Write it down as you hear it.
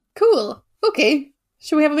Cool. Okay.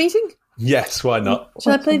 Shall we have a meeting? Yes, why not?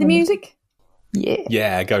 Shall I play the music? Yeah.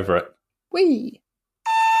 Yeah, go for it. Whee!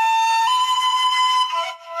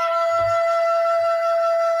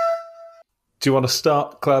 Do you want to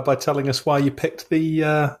start, Claire, by telling us why you picked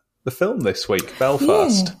the film this week,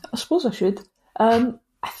 Belfast? Yeah, I suppose I should. I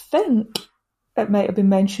think it might have been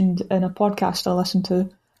mentioned in a podcast I listened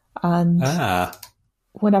to, and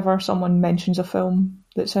whenever someone mentions a film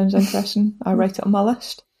that sounds interesting, I write it on my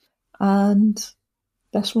list, and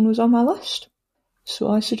this one was on my list,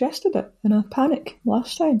 so I suggested it in a panic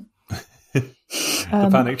last time. The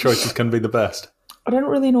panic choices can be the best. I didn't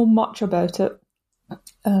really know much about it,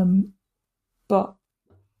 but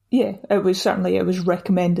yeah, it was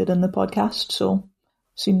recommended in the podcast, so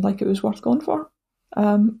seemed like it was worth going for.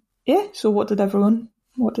 Yeah, so what did everyone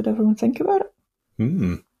think about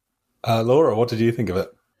it? Laura, what did you think of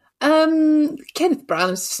it? Kenneth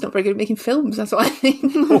Branagh's just not very good at making films, that's what I think.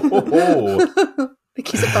 Oh. I think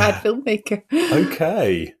he's a bad filmmaker.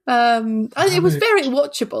 Okay. It was very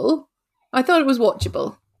watchable. I thought it was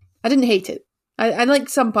watchable. I didn't hate it. I liked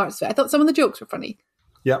some parts of it. I thought some of the jokes were funny.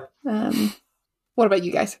 Yep. What about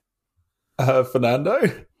you guys?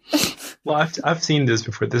 Fernando? Well, I've seen this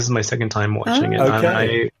before. This is my second time watching it. Okay. And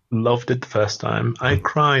I loved it the first time. I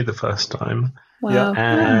cried the first time. Wow.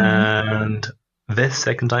 And this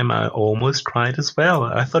second time I almost cried as well.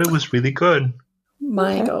 I thought it was really good.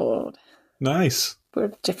 My God. Nice.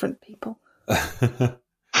 We're different people.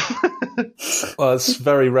 Well, it's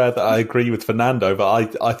very rare that I agree with Fernando,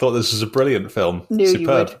 but I thought this was a brilliant film. Knew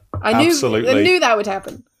Superb. you would. I knew that would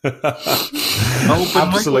happen. Oh, but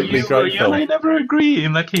Absolutely Michael, great film. I never agree.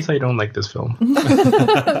 In that case, I don't like this film. Well,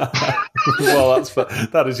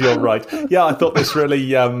 that is your right. Yeah, I thought this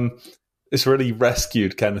really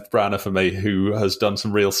rescued Kenneth Branagh for me, who has done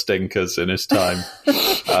some real stinkers in his time.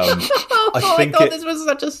 I thought this was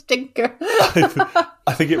such a stinker.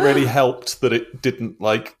 I think it really helped that it didn't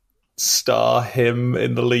star him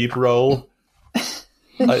in the lead role.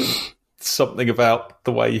 Something about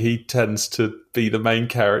the way he tends to be the main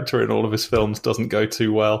character in all of his films doesn't go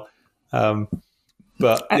too well.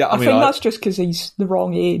 But yeah, I mean, think that's just because he's the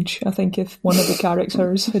wrong age. I think if one of the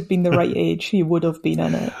characters had been the right age, he would have been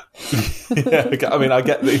in it. Yeah, I mean, I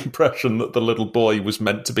get the impression that the little boy was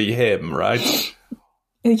meant to be him, right?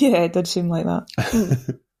 Yeah, it did seem like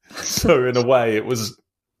that. So in a way, it was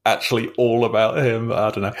actually all about him.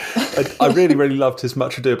 I don't know. I really, really loved his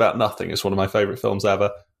Much Ado About Nothing. It's one of my favourite films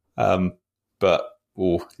ever. But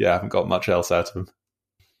I haven't got much else out of him.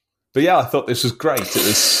 But yeah, I thought this was great.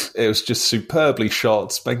 It was just superbly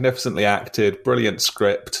shot, magnificently acted, brilliant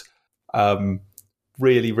script,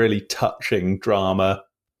 really, really touching drama,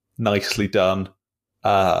 nicely done.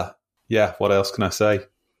 What else can I say?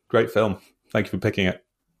 Great film. Thank you for picking it.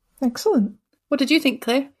 Excellent. What did you think,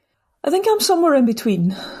 Claire? I think I'm somewhere in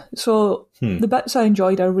between. So the bits I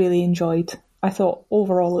really enjoyed. I thought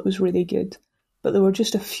overall it was really good. But there were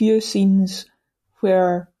just a few scenes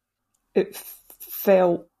where it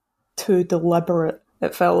felt too deliberate.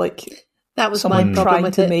 It felt like that was someone my problem trying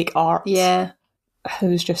with to it. make art. Yeah. It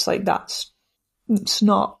was just like, it's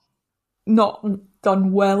not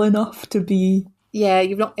done well enough to be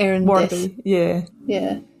you've not earned worthy. this.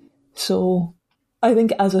 Yeah. So I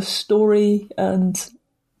think as a story and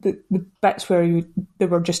the bits where they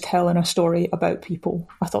were just telling a story about people,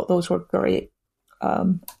 I thought those were great.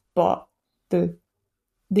 But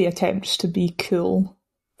the attempts to be cool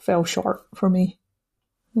fell short for me.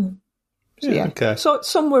 So Okay. So it's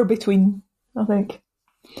somewhere between, I think.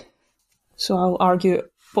 So I'll argue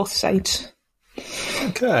it both sides.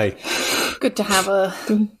 Okay. Good to have a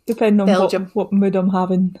depending on Belgium. what mood I'm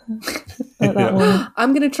having at that moment.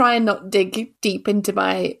 I'm going to try and not dig deep into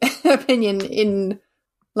my opinion in,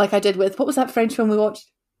 like I did with, what was that French film we watched?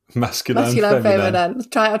 Masculine Feminine.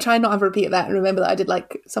 I'll try not have a repeat of that and remember that I did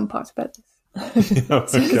like some parts about this.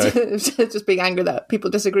 Okay. Just being angry that people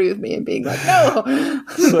disagree with me and being like,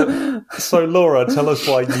 no. So Laura, tell us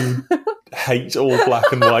why you hate all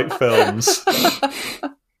black and white films.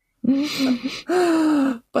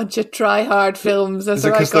 Bunch of try-hard films. That's Is it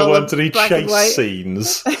what I because there call weren't them, any black and white. chase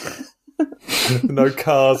scenes? No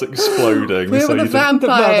cars exploding. Where so were the you didn't-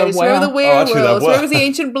 vampires? Where were the werewolves? there were. Where was the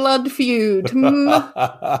ancient blood feud?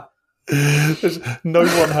 No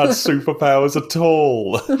one had superpowers at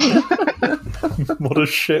all. What a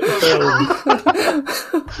shit film.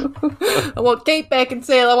 I want Kate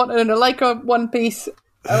Beckinsale. I want her in a lycra one piece.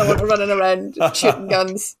 I don't want her running around shooting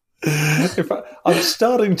guns. In fact, I'm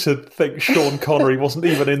starting to think Sean Connery wasn't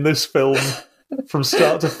even in this film from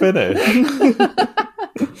start to finish.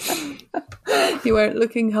 You weren't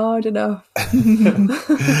looking hard enough.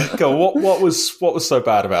 Go on, what was so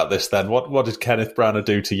bad about this then? What did Kenneth Branagh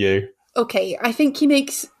do to you? Okay, I think he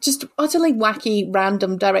makes just utterly wacky,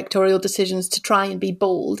 random directorial decisions to try and be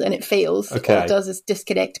bold, and it fails. Okay. All it does is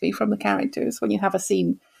disconnect me from the characters. When you have a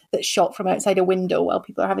scene that's shot from outside a window while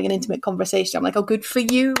people are having an intimate conversation, I'm like, oh, good for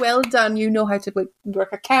you, well done. You know how to work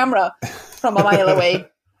a camera from a mile away.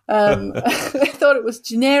 I thought it was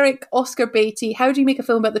generic, Oscar baity. How do you make a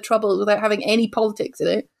film about the Troubles without having any politics in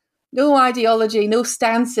it? No ideology, no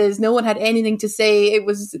stances, no one had anything to say.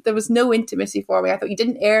 There was no intimacy for me. I thought you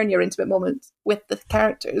didn't earn your intimate moments with the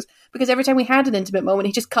characters, because every time we had an intimate moment,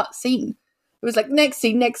 he just cut scene. It was like next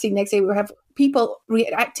scene, next scene, next scene. We have people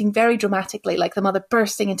reacting very dramatically, like the mother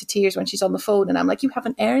bursting into tears when she's on the phone, and I'm like, you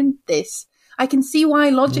haven't earned this. I can see why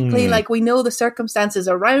logically, like we know the circumstances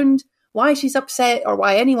around why she's upset or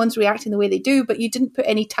why anyone's reacting the way they do, but you didn't put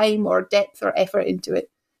any time or depth or effort into it,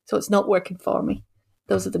 so it's not working for me.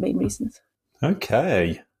 Those are the main reasons.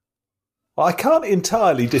 Okay. Well, I can't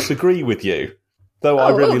entirely disagree with you, though I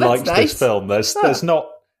really liked this film. There's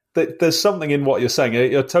something in what you're saying.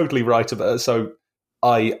 You're totally right about it. So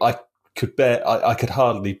I could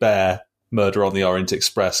hardly bear Murder on the Orient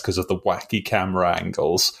Express because of the wacky camera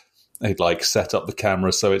angles. They'd set up the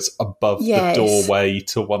camera so it's above the doorway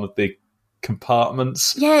to one of the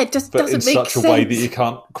compartments. Yeah, it just doesn't make sense. But in such a way that you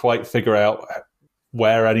can't quite figure out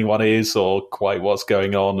where anyone is or quite what's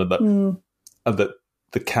going on, and that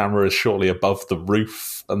the camera is surely above the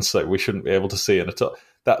roof, and so we shouldn't be able to see it at all.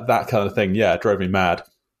 That kind of thing, drove me mad.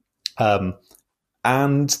 And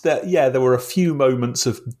there were a few moments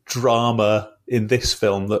of drama in this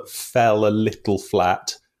film that fell a little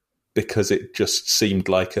flat because it just seemed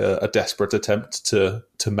like a desperate attempt to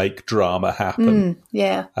make drama happen.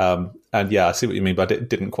 And I see what you mean, but it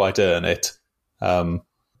didn't quite earn it.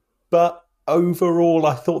 But overall,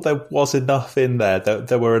 I thought there was enough in there.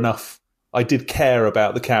 There were enough. I did care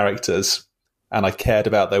about the characters, and I cared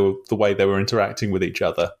about the way they were interacting with each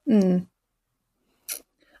other.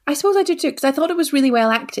 I suppose I did too, because I thought it was really well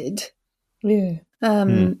acted. Yeah.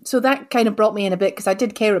 So that kind of brought me in a bit, because I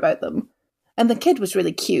did care about them. And the kid was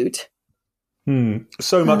really cute.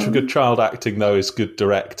 So much of good child acting, though, is good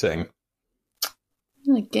directing.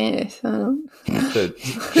 I guess. Oh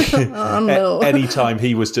no. Anytime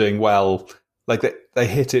he was doing well, they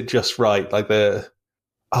hit it just right.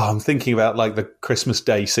 I'm thinking about the Christmas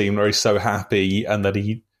Day scene where he's so happy and that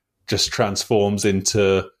he just transforms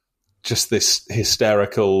into just this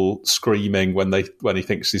hysterical screaming when he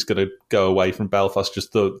thinks he's going to go away from Belfast.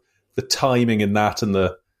 Just the timing in that, and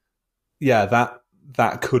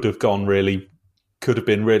that could have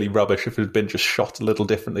been really rubbish if it had been just shot a little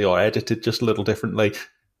differently or edited just a little differently.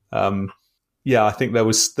 I think there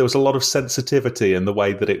was a lot of sensitivity in the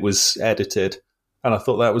way that it was edited, and I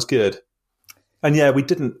thought that was good. And we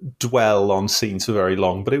didn't dwell on scenes for very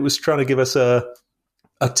long, but it was trying to give us a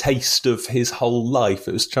taste of his whole life.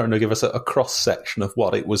 It was trying to give us a cross-section of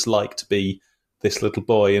what it was like to be this little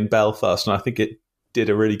boy in Belfast, and I think it did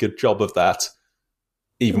a really good job of that,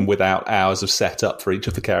 even without hours of setup for each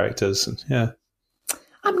of the characters. And,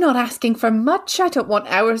 I'm not asking for much. I don't want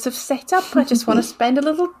hours of setup. I just want to spend a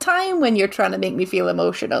little time when you're trying to make me feel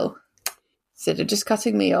emotional, instead of just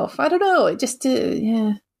cutting me off. I don't know. It just, Did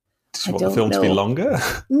you want the film to be longer?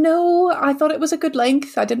 No, I thought it was a good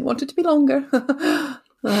length. I didn't want it to be longer. Or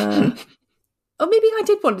maybe I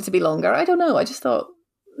did want it to be longer. I don't know. I just thought,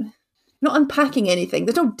 not unpacking anything.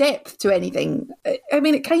 There's no depth to anything. I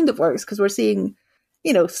mean, it kind of works because we're seeing,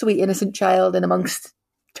 sweet innocent child in amongst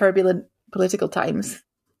turbulent political times.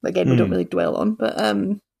 Again, we don't really dwell on. But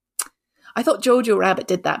I thought Jojo Rabbit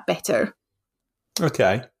did that better.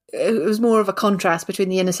 Okay. It was more of a contrast between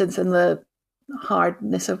the innocence and the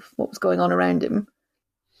hardness of what was going on around him.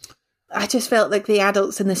 I just felt like the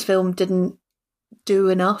adults in this film didn't do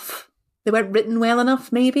enough. They weren't written well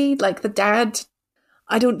enough, maybe. Like the dad,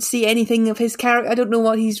 I don't see anything of his character. I don't know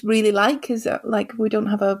what he's really like. We don't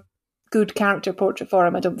have a good character portrait for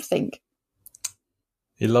him, I don't think.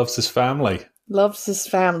 He loves his family. Loves his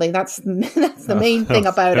family. That's the main thing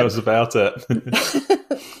about him. That was about it.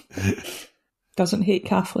 Doesn't hate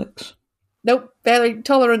Catholics. Nope. Very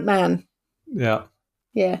tolerant man. Yeah.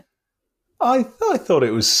 Yeah. I thought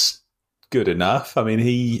it was good enough. I mean,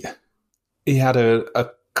 he had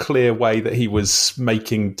a clear way that he was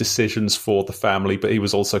making decisions for the family, but he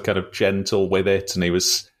was also kind of gentle with it, and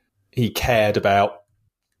he cared about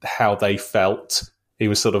how they felt. He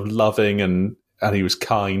was sort of loving and he was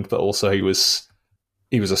kind, but also he was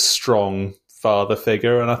a strong father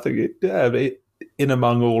figure. And I think in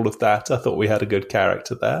among all of that, I thought we had a good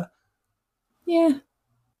character there. Yeah.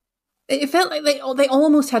 It felt like they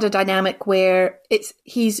almost had a dynamic where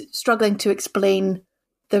he's struggling to explain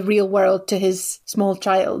the real world to his small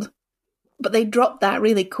child, but they dropped that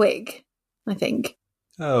really quick, I think.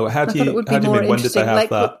 Oh, how do you mean? When did they have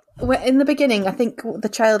that? In the beginning, I think the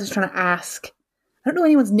child is trying to ask. I don't know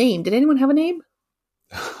anyone's name. Did anyone have a name?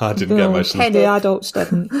 I didn't get most of them. The adults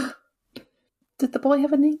didn't. Did the boy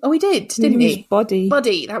have a name? Oh, he didn't he? He was Buddy.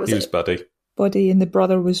 Buddy, that was it. He was Buddy. Buddy, and the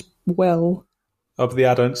brother was Will. Oh, but the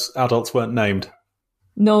adults weren't named.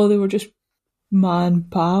 No, they were just Ma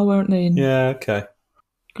and Pa, weren't they? And yeah, okay.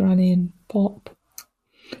 Granny and Pop.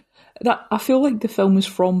 I feel like the film was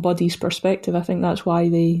from Buddy's perspective. I think that's why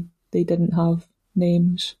they didn't have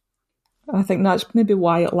names. I think that's maybe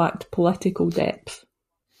why it lacked political depth.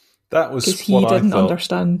 That was because he didn't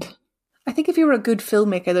understand. I think if you were a good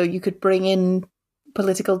filmmaker, though, you could bring in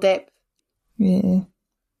political depth. Yeah,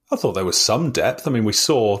 I thought there was some depth. I mean, we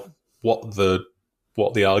saw what the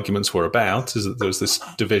arguments were about. Is that there was this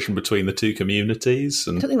division between the two communities,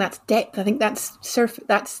 and I don't think that's depth. I think that's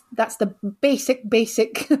that's the basic.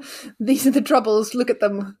 These are the troubles. Look at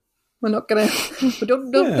them. We're not gonna. We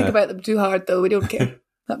don't think about them too hard, though. We don't care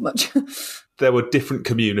that much. There were different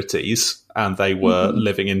communities, and they were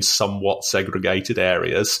living in somewhat segregated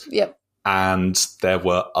areas. Yep. And there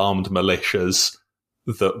were armed militias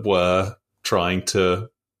that were trying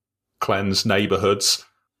to cleanse neighbourhoods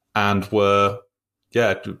and were,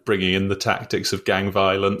 bringing in the tactics of gang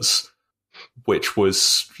violence, which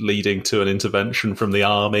was leading to an intervention from the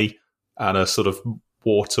army and a sort of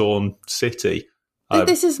war-torn city.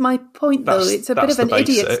 This is my point, though. It's a bit of an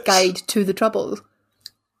idiot's guide to the troubles.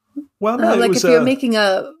 Well, no, if you're making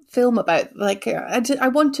a film about, I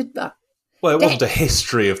wanted that. Well, it wasn't a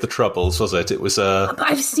history of the Troubles, was it? It was a. But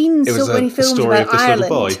I've seen so many films about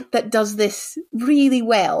Ireland that does this really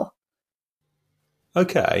well.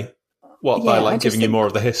 Okay. What, by giving you more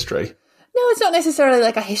of the history? No, it's not necessarily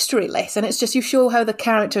like a history lesson. It's just you show how the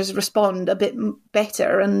characters respond a bit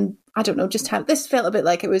better. And I don't know, just how this felt a bit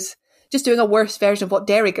like it was just doing a worse version of what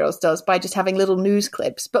Derry Girls does by just having little news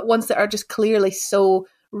clips, but ones that are just clearly so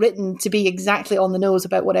written to be exactly on the nose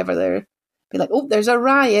about whatever they're. Be like, oh, there's a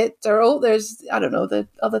riot, or oh, there's, I don't know, the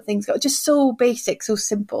other things. Just so basic, so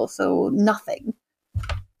simple, so nothing.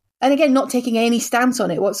 And again, not taking any stance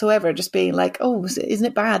on it whatsoever, just being like, oh, isn't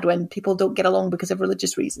it bad when people don't get along because of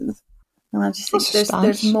religious reasons? And I just think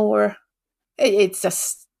there's more. It's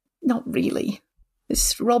just not really.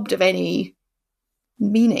 It's robbed of any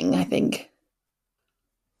meaning, I think.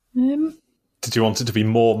 Did you want it to be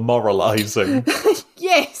more moralising?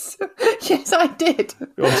 Yes, I did.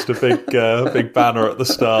 You wanted a big banner at the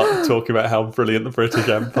start talking about how brilliant the British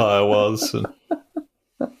Empire was. And...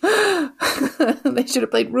 They should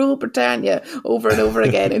have played Rule Britannia over and over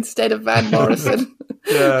again instead of Van Morrison.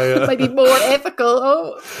 Yeah. It might be more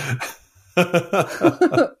ethical.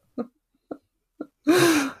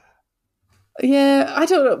 Yeah, I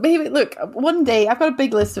don't know. Maybe, look, one day, I've got a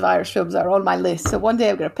big list of Irish films that are on my list, so one day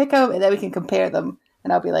I'm going to pick them and then we can compare them,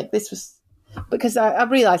 and I'll be like, this was... Because I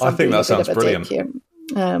realise I'm being a bit of a dick here.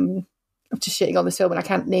 I'm just shitting on this film and I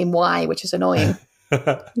can't name why, which is annoying.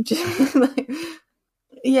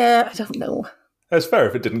 Yeah, I don't know. It's fair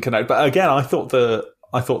if it didn't connect, but again, I thought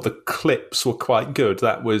the clips were quite good.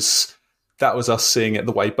 That was us seeing it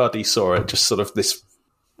the way Buddy saw it, just sort of this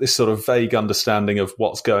sort of vague understanding of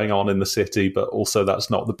what's going on in the city, but also that's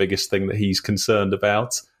not the biggest thing that he's concerned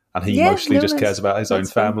about, and he mostly just cares about his own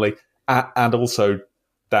family, and also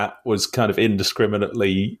that was kind of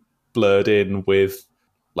indiscriminately blurred in with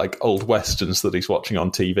like old westerns that he's watching on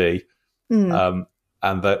TV, and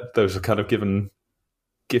that those are kind of given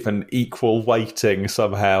equal weighting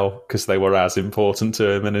somehow because they were as important to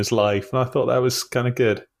him in his life, and I thought that was kind of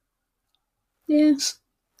good. Yes.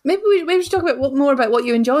 Maybe we should talk more about what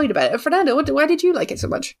you enjoyed about it. Fernando, why did you like it so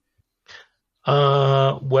much?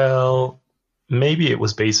 Well, maybe it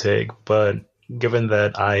was basic, but given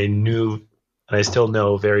that I knew, and I still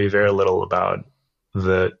know very, very little about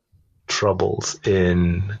the Troubles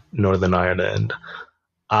in Northern Ireland,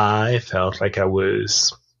 I felt like I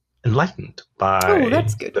was enlightened by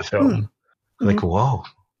that's good. the film. Like, whoa.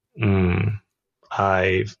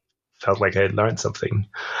 I felt like I had learned something.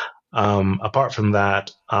 Apart from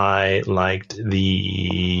that, I liked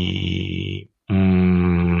the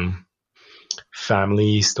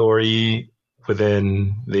family story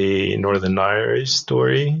within the Northern Irish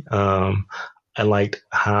story. I liked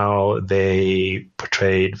how they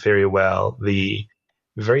portrayed very well the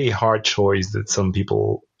very hard choice that some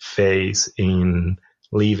people face in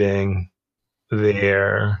leaving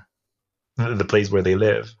the place where they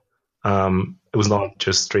live. It was not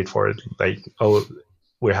just straightforward, like, oh,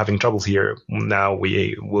 we're having troubles here. Now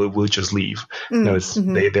we'll just leave. No, it's,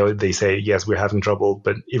 they say, yes, we're having trouble,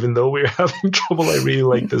 but even though we're having trouble, I really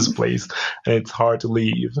like this place, and it's hard to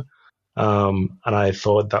leave. And I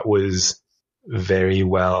thought that was very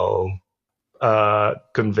well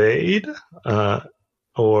conveyed,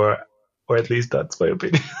 or at least that's my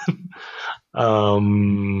opinion.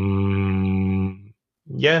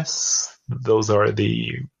 Yes, those are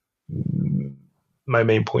my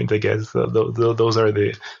main point, I guess. Those are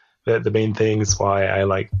the main things why I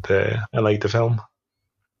like the film.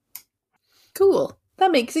 Cool.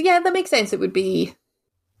 That makes sense.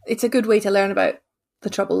 It's a good way to learn about the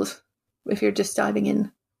Troubles if you're just diving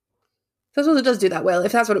in. So I suppose it does do that well.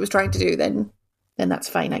 If that's what it was trying to do, then that's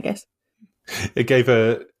fine, I guess. It gave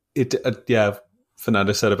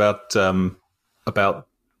Fernando said about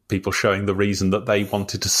people showing the reason that they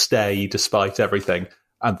wanted to stay despite everything,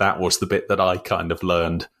 and that was the bit that I kind of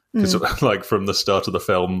learned, because like from the start of the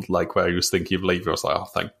film, like where he was thinking of leaving, I was like, oh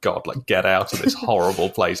thank God, like get out of this horrible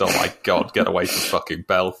place, oh my God, get away from fucking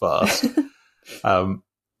Belfast. And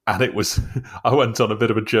it was, I went on a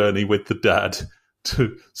bit of a journey with the dad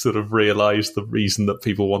to sort of realise the reason that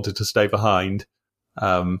people wanted to stay behind,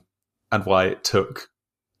 and why it took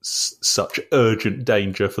such urgent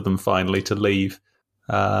danger for them finally to leave.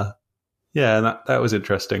 And that was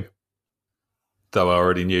interesting. Though I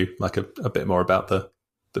already knew like a bit more about the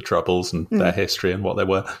Troubles and their history and what they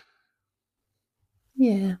were.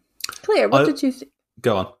 Yeah. Claire, what did you think?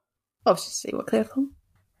 Go on. I was just saying what Claire thought.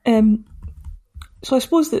 So I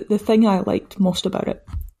suppose that the thing I liked most about it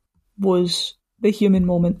was the human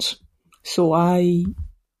moments. So I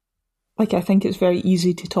think it's very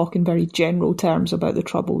easy to talk in very general terms about the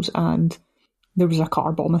Troubles, and there was a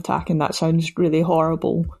car bomb attack and that sounds really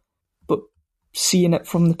horrible, but seeing it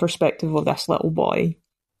from the perspective of this little boy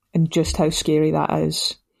and just how scary that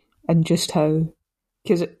is, and just how,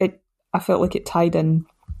 because I felt like it tied in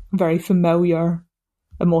very familiar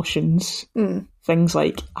emotions, things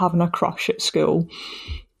like having a crush at school,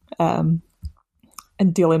 and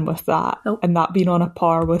dealing with that, and that being on a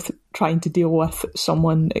par with trying to deal with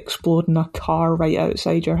someone exploding a car right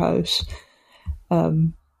outside your house,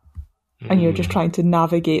 and you're just trying to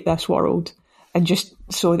navigate this world, and just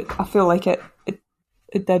so I feel like it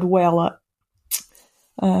did well at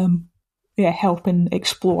helping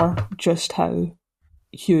explore just how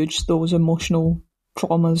huge those emotional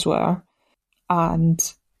traumas were, and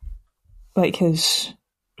like his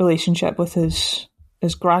relationship with his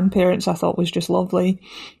grandparents I thought was just lovely,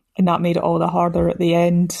 and that made it all the harder at the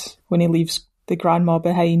end when he leaves the grandma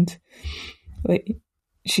behind. Like,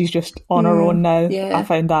 she's just on her own now. Yeah. I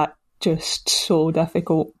found that just so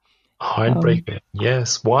difficult. Heartbreaking.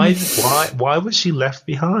 Yes. Why was she left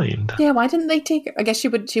behind? Yeah, why didn't they take her? I guess she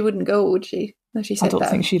wouldn't go, would she? No, she said I don't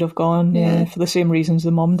think she'd have gone, for the same reasons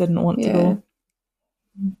the mum didn't want to go.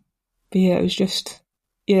 But yeah, it was just,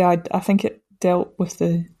 I think it dealt with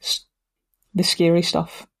the scary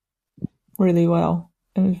stuff really well.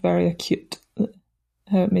 It was very acute,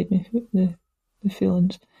 how it made me, the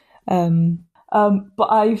feelings. But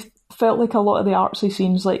I felt like a lot of the artsy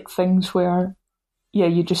scenes, like things where,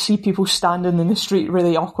 you just see people standing in the street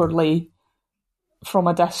really awkwardly from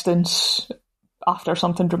a distance after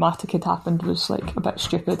something dramatic had happened, was like a bit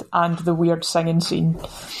stupid. And the weird singing scene.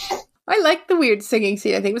 I liked the weird singing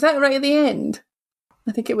scene, I think. Was that right at the end?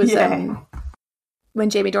 I think it was when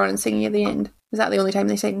Jamie Dornan's singing at the end. Was that the only time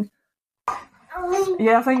they sing?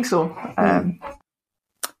 Yeah, I think so.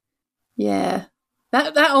 Yeah.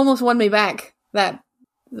 That almost won me back.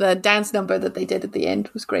 The dance number that they did at the end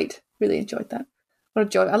was great. Really enjoyed that. What a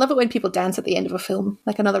joy. I love it when people dance at the end of a film,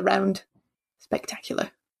 like another round. Spectacular.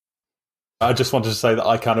 I just wanted to say that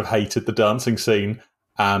I kind of hated the dancing scene,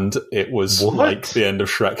 and it was like the end of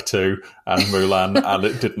Shrek 2 and Mulan, and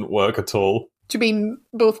it didn't work at all. Do you mean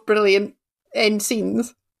both brilliant end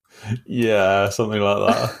scenes? Yeah, something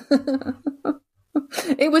like that.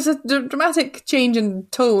 It was a dramatic change in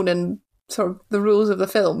tone and sort of the rules of the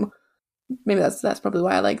film. Maybe that's probably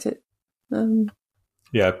why I liked it.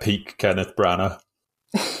 Peak Kenneth Branagh.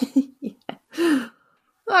 Yeah.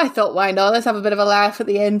 I thought, why not? Let's have a bit of a laugh at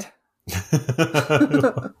the end.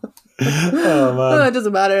 Oh man, it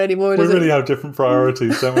doesn't matter anymore. We really have different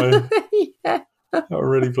priorities, don't we? Yeah. That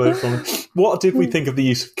really played for me. What did we think of the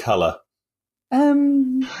use of colour?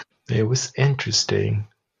 It was interesting.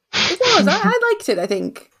 It was. I liked it. I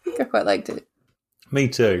think I quite liked it. Me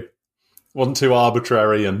too. Wasn't too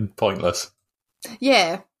arbitrary and pointless.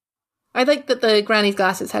 Yeah. I liked that the granny's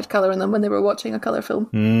glasses had colour in them when they were watching a colour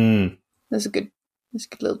film. That's a good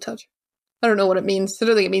little touch. I don't know what it means. I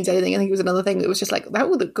don't think it means anything. I think it was another thing that was just like, that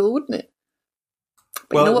would look cool, wouldn't it?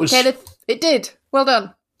 But you know what, Kenneth? It did. Well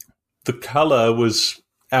done. The colour was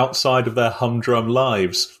outside of their humdrum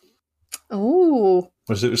lives. Oh.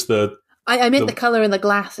 It was the... I meant the colour in the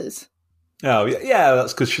glasses. Oh, yeah,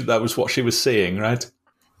 that's because that was what she was seeing, right?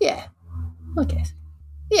 Yeah. Okay.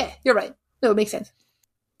 Yeah, you're right. No, it makes sense.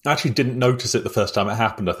 I actually didn't notice it the first time it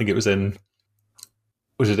happened. I think it was in...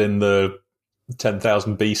 Was it in the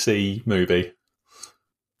 10,000 BC movie?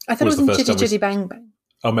 I thought it was in Chitty Chitty Bang Bang.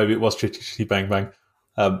 Oh, maybe it was Chitty Chitty Bang Bang.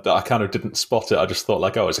 But I kind of didn't spot it. I just thought,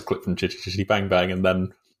 like, oh, it's a clip from Chitty Chitty Bang Bang. And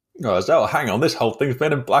then I was, oh, hang on, this whole thing's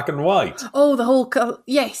been in black and white. Oh, the whole...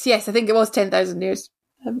 Yes, I think it was 10,000 years.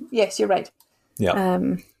 Yes, you're right. Yeah.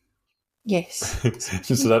 Yes.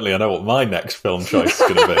 Incidentally, I know what my next film choice is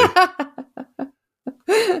going to be.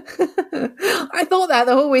 I thought that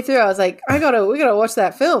the whole way through. I was like, we gotta watch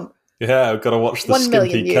that film. Yeah, I've got to watch the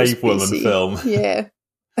Skimpy Cave Woman film. Yeah.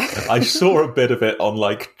 I saw a bit of it on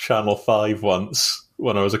like Channel 5 once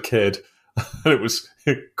when I was a kid. And it was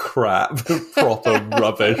crap, proper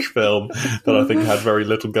rubbish film that I think had very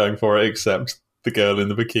little going for it except the girl in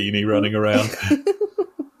the bikini running around.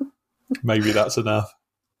 Maybe that's enough.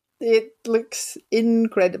 It looks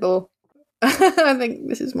incredible. I think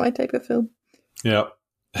this is my type of film. Yeah.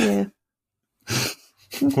 Yeah.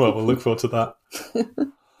 Well, we'll look forward to that.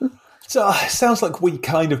 So it sounds like we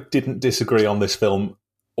kind of didn't disagree on this film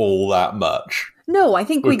all that much. No, I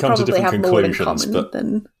think we probably have more in common but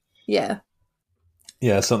than... Yeah.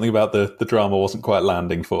 Yeah, something about the drama wasn't quite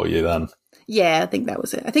landing for you then. Yeah, I think that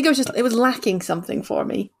was it. I think it was lacking something for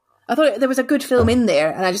me. I thought there was a good film in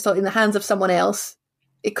there, and I just thought in the hands of someone else,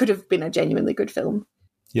 it could have been a genuinely good film.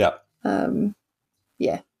 Yeah.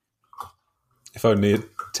 Yeah. If only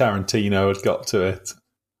Tarantino had got to it.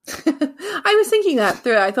 I was thinking that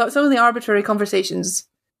through. I thought some of the arbitrary conversations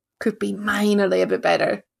could be minorly a bit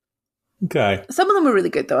better. Okay. Some of them were really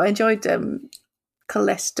good, though. I enjoyed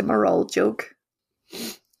cholesterol joke.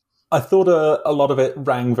 I thought a lot of it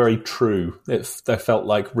rang very true. They felt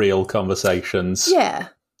like real conversations. Yeah.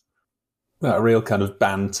 A real kind of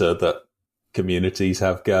banter that communities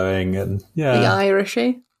have going. And yeah. The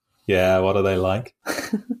Irishy. Yeah, what are they like?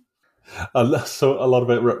 So a lot of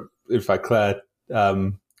it, in fact, Claire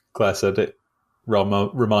said it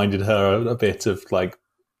reminded her a bit of like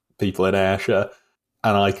people in Ayrshire,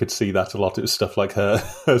 and I could see that a lot. It was stuff like her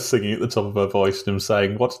singing at the top of her voice and him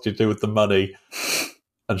saying, "What did you do with the money?"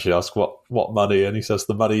 And she asked, "What money?" And he says,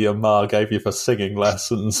 "The money your ma gave you for singing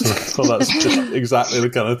lessons." So that's just exactly the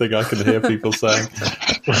kind of thing I can hear people saying.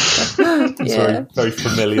 It's a very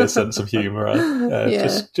familiar sense of humour.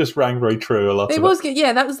 Just rang very true a lot. It was good.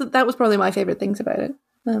 Yeah, that was probably my favourite things about it.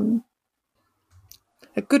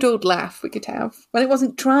 A good old laugh we could have. When it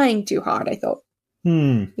wasn't trying too hard, I thought.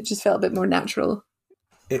 It just felt a bit more natural.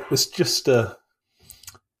 It was just it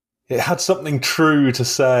had something true to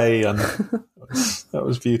say, and that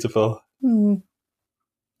was beautiful.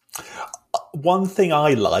 One thing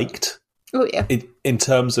I liked, in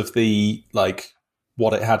terms of the like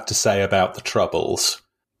what it had to say about the Troubles,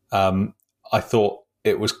 I thought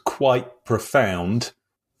it was quite profound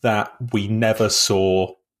that we never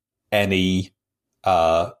saw any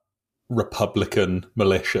Republican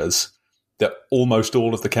militias. That almost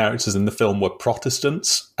all of the characters in the film were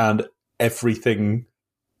Protestants, and everything,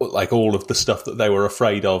 like all of the stuff that they were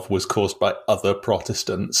afraid of, was caused by other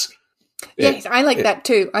Protestants. Yes, I like that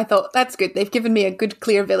too. I thought, that's good. They've given me a good,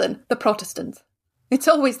 clear villain. The Protestants. It's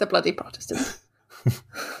always the bloody Protestants.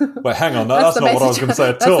 Wait, hang on. That's not what I was going to say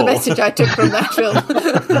at all. That's the message I took from that film.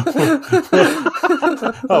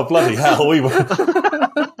 Oh, bloody hell. We were...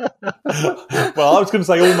 Well, I was going to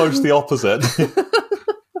say almost the opposite.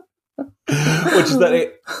 Which is that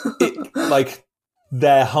it like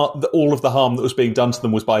all of the harm that was being done to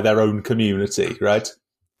them was by their own community, right?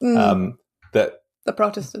 That the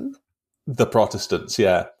Protestants. The Protestants,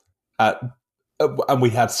 yeah. And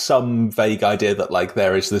we had some vague idea that like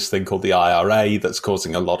there is this thing called the IRA that's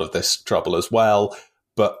causing a lot of this trouble as well,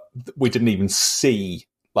 but we didn't even see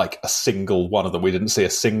like a single one of them. We didn't see a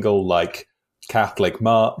single like Catholic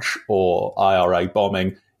march or IRA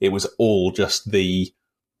bombing. It was all just the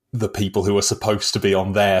people who were supposed to be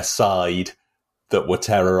on their side that were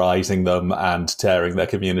terrorizing them and tearing their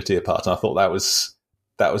community apart. And I thought that was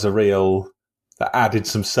a real, that added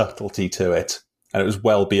some subtlety to it. And it was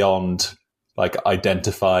well beyond like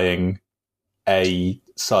identifying a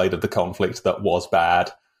side of the conflict that was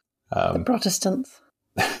bad. The Protestants.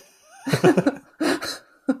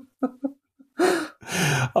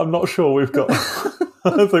 I'm not sure we've got,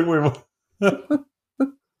 I think we've...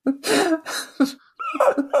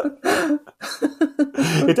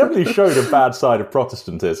 It definitely showed a bad side of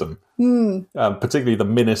Protestantism, particularly the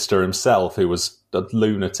minister himself, who was a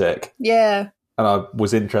lunatic. Yeah. And I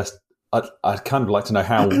was interested. I'd kind of like to know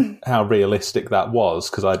how realistic that was,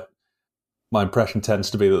 because my impression tends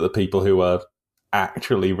to be that the people who are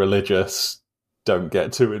actually religious don't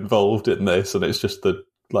get too involved in this, and it's just the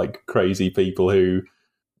like crazy people who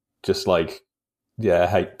just like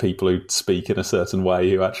hate people who speak in a certain way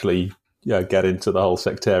who actually get into the whole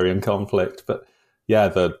sectarian conflict. But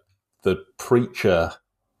the preacher,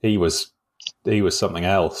 he was something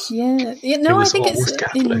else. Yeah. No, I think it's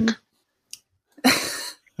Catholic.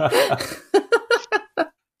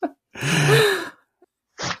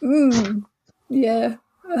 Yeah.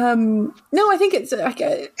 No, I think it's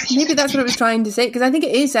maybe that's what I was trying to say, because I think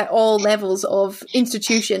it is at all levels of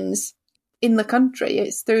institutions in the country.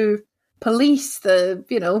 It's through police, the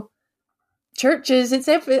churches. It's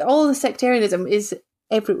all the sectarianism is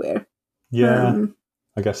everywhere. Yeah,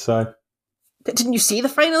 I guess so. But didn't you see the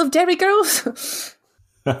final of Derry Girls?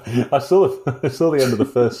 I saw the end of the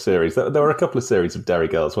first series. There were a couple of series of Derry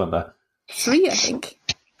Girls, weren't there? 3, I think.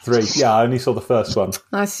 3. Yeah, I only saw the first one.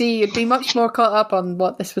 I see. You'd be much more caught up on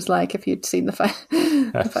what this was like if you'd seen the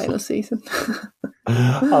final season.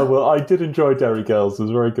 Oh, well, I did enjoy Derry Girls. It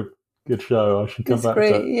was a very good show. I should come back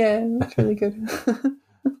to it. Yeah, it's really good.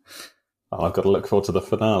 I've got to look forward to the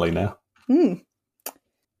finale now.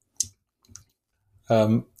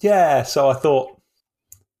 So I thought...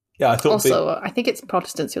 Also, I think it's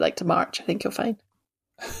Protestants who like to march. I think you'll find.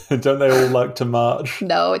 Don't they all like to march?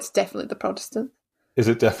 No, it's definitely the Protestants. Is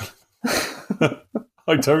it definitely?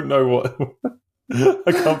 I don't know what...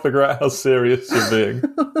 I can't figure out how serious you're being.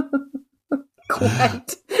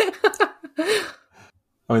 Quite.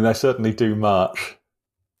 I mean, they certainly do march.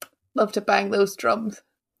 Love to bang those drums.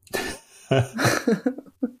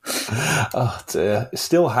 Oh dear. It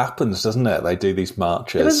still happens, doesn't it? They do these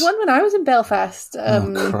marches. There was one when I was in Belfast.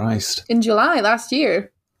 Christ. In July last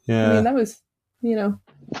year. Yeah. I mean, that was, not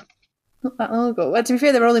that long ago. Well, to be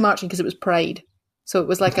fair, they were only marching because it was Pride. So it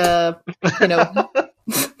was like a,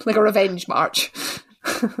 like a revenge march.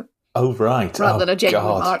 Oh, right. Rather than a genuine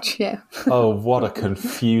march, yeah. Oh, what a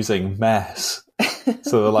confusing mess.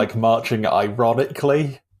 So they're like marching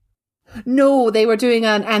ironically? No, they were doing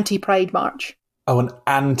an anti-Pride march. Oh, an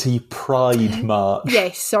anti-Pride march.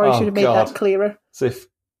 Yes, sorry, I should have made that clearer. As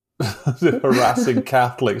if harassing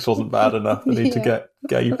Catholics wasn't bad enough. They need to get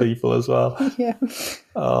gay people as well. Yeah.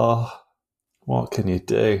 Oh, what can you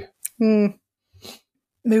do?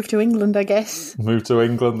 Move to England, I guess. Move to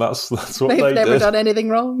England, that's what they did. They've never done anything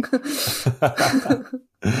wrong.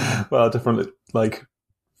 Well, definitely, like,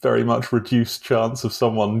 very much reduced chance of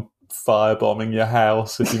someone firebombing your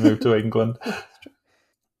house if you move to England.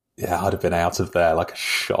 Yeah, I'd have been out of there like a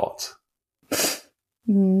shot. If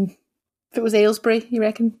it was Aylesbury, you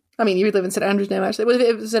reckon? I mean, you would live in St Andrews now, actually. What if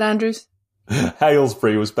it was St Andrews?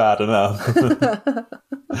 Aylesbury was bad enough.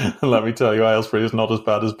 Let me tell you, Aylesbury is not as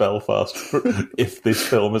bad as Belfast, if this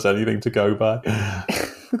film has anything to go by.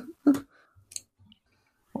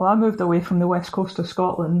 Well, I moved away from the west coast of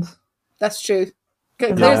Scotland. That's true.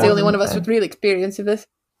 Claire's the only one of us with real experience of this.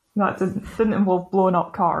 No, it didn't involve blowing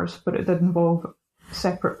up cars, but it did involve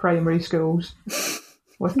separate primary schools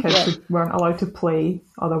with kids who weren't allowed to play,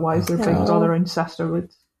 otherwise their big brother and sister would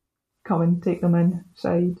come and take them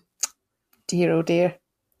inside. Dear, oh dear.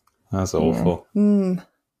 That's awful. Yeah.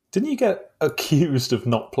 Didn't you get accused of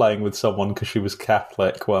not playing with someone because she was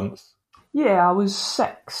Catholic once? Yeah, I was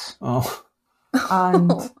 6. Oh.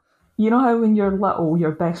 And you know how when you're little,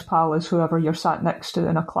 your best pal is whoever you're sat next to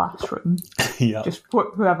in a classroom? Yeah. Just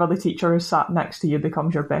whoever the teacher is sat next to you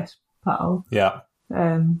becomes your best pal. Yeah.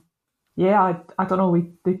 I don't know,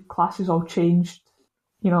 the classes all changed,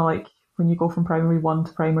 like when you go from primary 1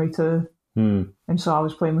 to primary 2. And so I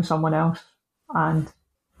was playing with someone else, and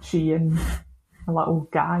she and a little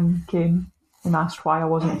gang came and asked why I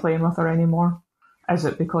wasn't playing with her anymore. Is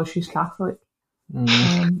it because she's Catholic?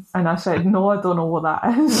 And I said, no, I don't know what that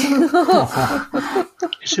is.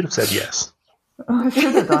 You should have said yes. I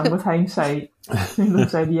should have done with hindsight. I should have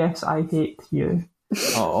said, yes, I hate you.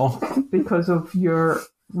 Oh. Because of your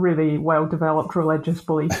really well-developed religious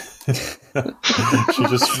belief. She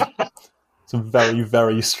just... some very,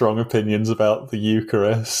 very strong opinions about the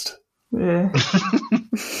Eucharist. Yeah.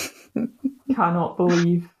 Cannot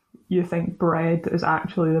believe you think bread is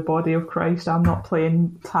actually the body of Christ. I'm not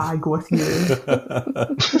playing tag with you.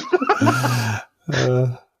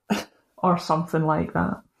 Or something like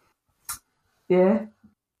that. Yeah.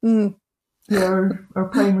 Our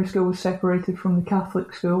primary school was separated from the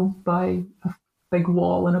Catholic school by a big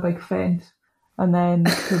wall and a big fence. And then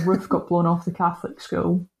the roof got blown off the Catholic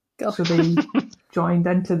school. So they joined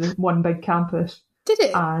into the one big campus. Did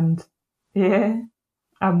it? And yeah,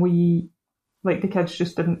 and we, like, the kids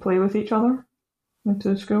just didn't play with each other into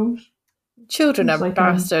the schools. Children It's are like,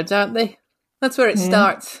 bastards, aren't they? That's where it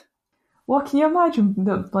starts. Well, can you imagine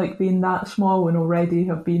that, like, being that small and already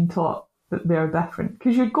have been taught that they're different?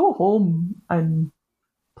 Because you'd go home and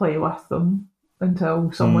play with them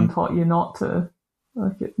until someone taught you not to.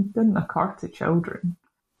 Like, it didn't occur to children.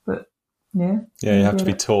 But, yeah. Yeah, you have to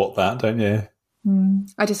be taught that, don't you?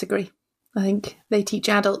 I disagree. I think they teach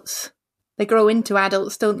adults. They grow into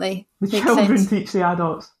adults, don't they? The Makes children sense. teach the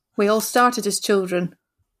adults. We all started as children.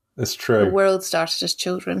 It's true. The world started as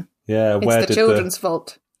children. Yeah, It's the children's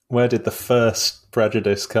fault. Where did the first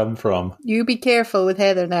prejudice come from? You be careful with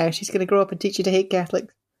Heather now. She's going to grow up and teach you to hate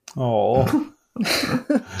Catholics. Oh,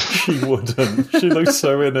 she wouldn't. She looks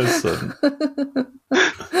so innocent.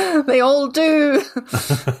 They all do.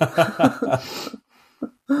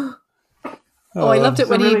 I loved it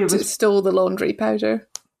when he stole the laundry powder.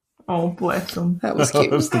 Oh, bless them. That was cute.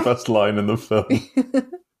 That was the best line in the film.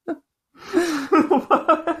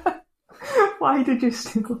 Why did you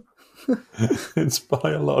steal? It's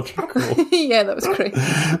biological. Yeah, that was great.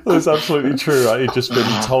 That was absolutely true, right? He'd just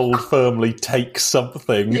been told firmly, take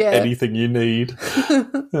something, anything you need.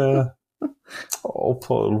 Yeah. Oh,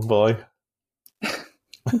 poor little boy.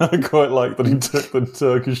 I quite like that he took the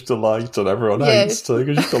Turkish Delight, and everyone hates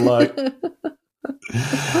Turkish Delight.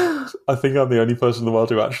 I think I'm the only person in the world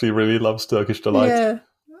who actually really loves Turkish Delight. Yeah.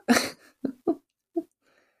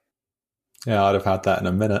 Yeah, I'd have had that in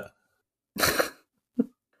a minute.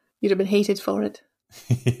 You'd have been hated for it.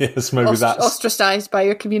 Yes, maybe that's ostracised by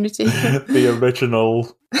your community. The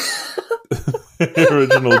original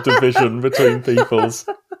division between peoples.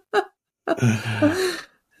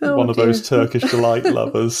 One of those Turkish Delight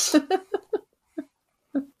lovers. Set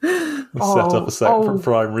up a separate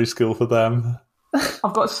primary school for them.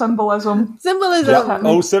 I've got symbolism. Symbolism. Yep.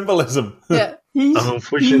 Oh, symbolism. Yeah.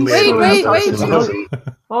 Unfortunately, wait.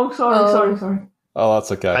 Oh, sorry. Oh,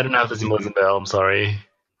 that's okay. I don't have the symbolism bell. I'm sorry.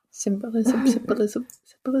 Symbolism.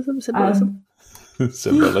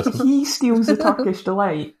 Symbolism. He steals the Turkish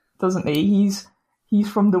Delight, doesn't he? He's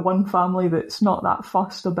from the one family that's not that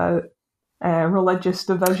fussed about religious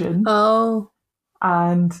division. Oh.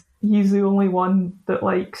 And he's the only one that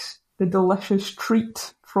likes the delicious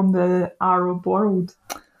treat from the Arab world,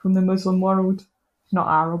 from the Muslim world. Not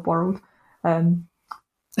Arab world.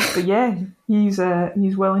 But yeah, he's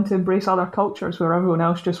willing to embrace other cultures where everyone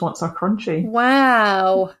else just wants a crunchy.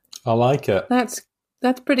 Wow. I like it. That's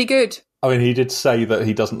pretty good. I mean, he did say that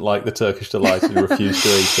he doesn't like the Turkish Delight and he refused to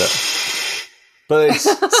eat it. But it's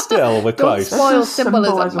still, we're close. Don't spoil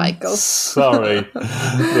symbolism, Michael. Sorry.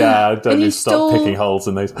 Yeah, I don't need to stop picking holes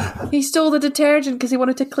in these. He stole the detergent because he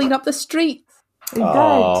wanted to clean up the streets. He did.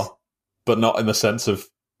 But not in the sense of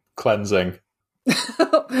cleansing.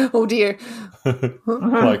 Oh dear.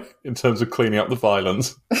 Like, in terms of cleaning up the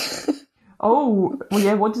violence. Oh, well,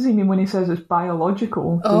 yeah, what does he mean when he says it's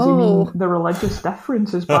biological? Does he mean the religious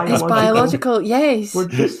difference is biological? It's biological, yes. We're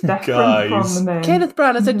just different from the men. Kenneth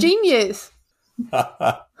Branagh is a genius.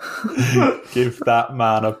 Give that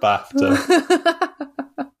man a BAFTA.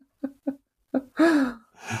 I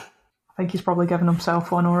think he's probably given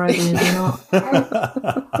himself one already, is he not?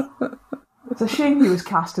 It's a shame he was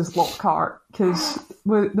cast as Lockhart, because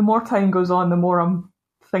the more time goes on, the more I'm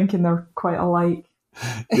thinking they're quite alike.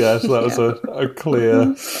 Yes, that was a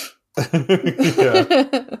clear...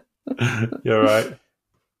 Yeah. You're right.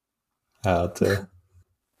 Oh, dear.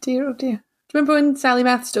 Dear, oh dear. Do you remember when Sally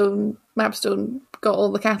Mapstone got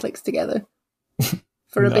all the Catholics together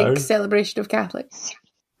for a big celebration of Catholics?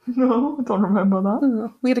 No, I don't remember that.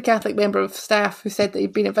 Oh, we had a Catholic member of staff who said that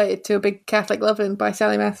he'd been invited to a big Catholic loving by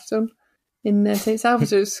Sally Mapstone in St.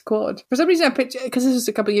 Salvator's quad. For some reason I pictured, because this was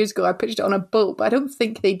a couple of years ago, I pictured it on a boat, but I don't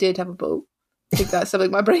think they did have a boat. I think that's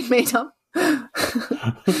something my brain made up. I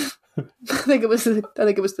think it was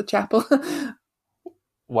the chapel.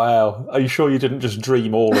 Wow. Are you sure you didn't just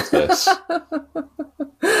dream all of this? I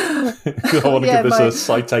want to give this a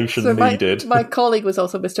citation needed. My colleague was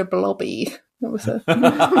also Mr. Blobby. That was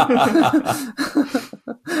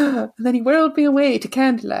and then he whirled me away to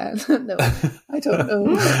Candyland. No, I don't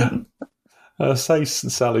know. Say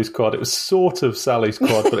Sally's Quad. It was sort of Sally's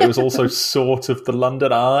Quad, but it was also sort of the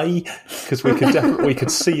London Eye, because we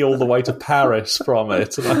could see all the way to Paris from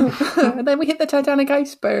it. And then we hit the Titanic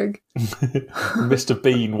iceberg. Mr.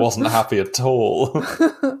 Bean wasn't happy at all.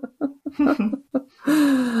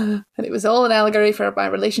 And it was all an allegory for my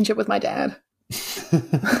relationship with my dad.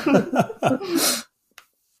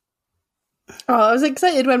 I was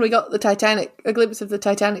excited when we got a glimpse of the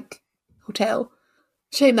Titanic hotel.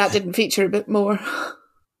 Shame that didn't feature a bit more.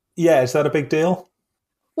 Yeah, is that a big deal?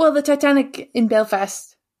 Well, the Titanic in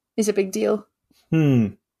Belfast is a big deal. Yeah,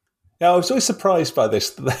 I was always surprised by this.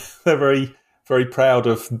 They're very, very proud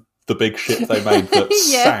of the big ship they made that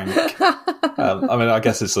sank. I mean, I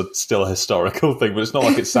guess it's still a historical thing, but it's not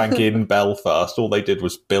like it sank in Belfast. All they did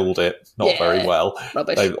was build it, not very well.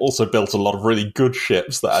 Rubbish. They also built a lot of really good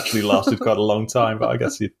ships that actually lasted quite a long time, but I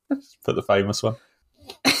guess you put the famous one.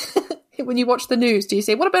 When you watch the news, do you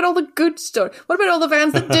say, what about all the good stuff? What about all the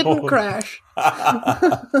vans that didn't crash?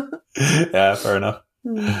 Yeah, fair enough.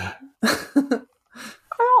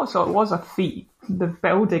 I also, it was a feat, the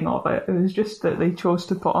building of it. It was just that they chose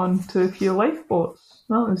to put on too few lifeboats.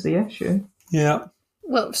 That was the issue. Yeah.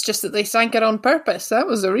 Well, it's just that they sank it on purpose. That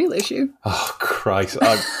was the real issue. Oh, Christ.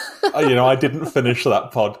 I didn't finish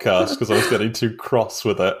that podcast because I was getting too cross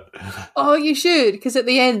with it. Oh, you should, because at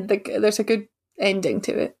the end, there's a good ending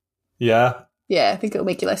to it. Yeah? Yeah, I think it'll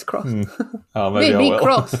make you less cross. Oh, maybe Made I me will.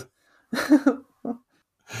 cross.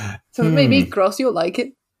 So if it made me cross, you'll like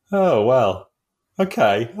it. Oh, well.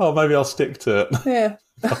 Okay. Oh, maybe I'll stick to it. Yeah.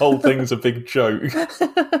 The whole thing's a big joke.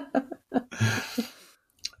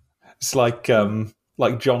 It's like John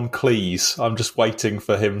Cleese. I'm just waiting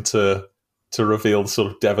for him to reveal the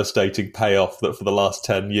sort of devastating payoff that for the last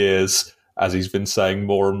 10 years, as he's been saying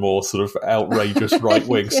more and more sort of outrageous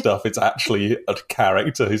right-wing stuff, it's actually a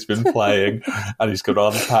character who's been playing, and he's going to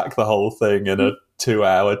unpack the whole thing in a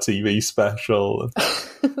 2-hour TV special.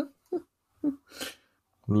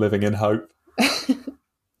 Living in hope.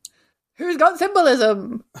 Who's got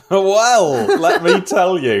symbolism? Well, let me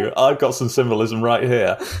tell you, I've got some symbolism right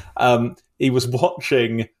here. He was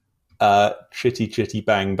watching Chitty Chitty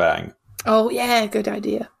Bang Bang. Oh, yeah, good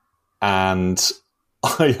idea. And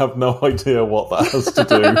I have no idea what that has to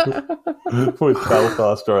do with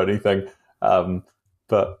Belfast or anything.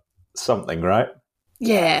 But something, right?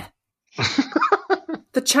 Yeah.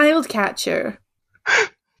 The child catcher.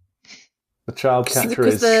 The child catcher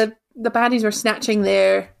because is... the baddies were snatching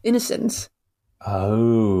their innocence.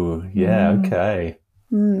 Oh, yeah, okay.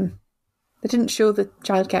 They didn't show the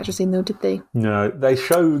child catcher scene, though, did they? No, they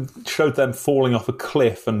showed them falling off a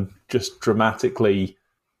cliff and just dramatically,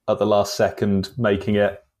 at the last second, making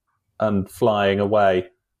it and flying away,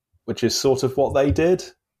 which is sort of what they did.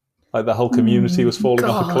 Like the whole community was falling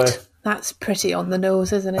off a cliff. That's pretty on the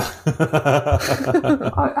nose, isn't it?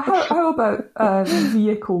 How about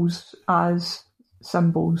vehicles as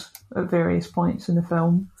symbols at various points in the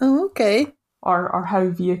film? Oh, okay. Or how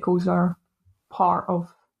vehicles are part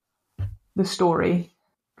of the story.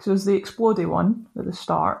 Because there's the explodey one at the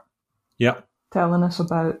start. Yep. Telling us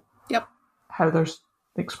about how there's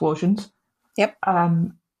explosions. Yep.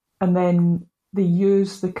 And then they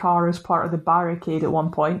use the car as part of the barricade at one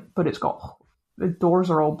point, but it's got... the doors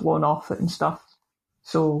are all blown off it and stuff.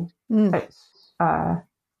 So it's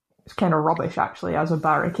kind of rubbish, actually, as a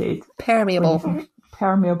barricade. Permeable.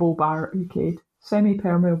 Permeable barricade.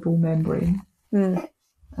 Semi-permeable membrane.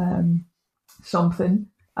 Something.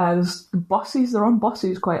 There's buses. They're on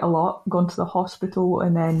buses quite a lot, going to the hospital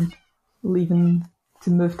and then leaving to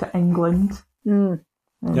move to England. A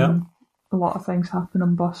lot of things happen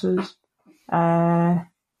on buses. And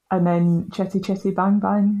then Chitty Chitty Bang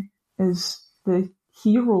Bang is the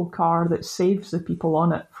hero car that saves the people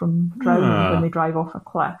on it from drowning when they drive off a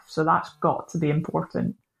cliff. So that's got to be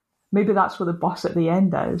important. Maybe that's what the bus at the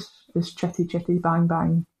end is Chitty Chitty Bang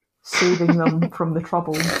Bang saving them from the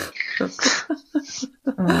trouble.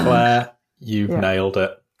 Claire, you've nailed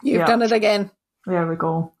it. You've done it again. There we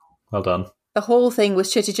go. Well done. The whole thing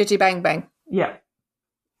was Chitty Chitty Bang Bang. Yeah.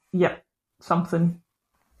 Something.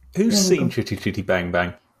 Who's seen Chitty Chitty Bang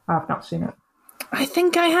Bang? I've not seen it. I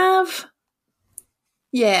think I have.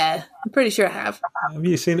 Yeah, I'm pretty sure I have. Have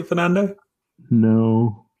you seen it, Fernando?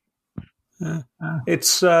 No.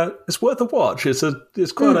 It's worth a watch.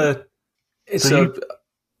 It's quite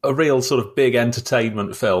a real sort of big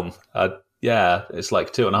entertainment film. It's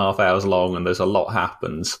like 2.5 hours long, and there's a lot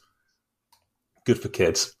happens. Good for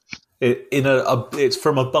kids. It's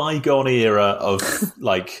from a bygone era of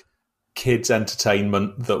like kids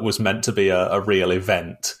entertainment that was meant to be a real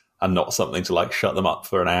event and not something to like shut them up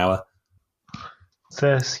for an hour. It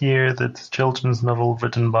says here that it's a children's novel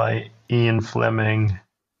written by Ian Fleming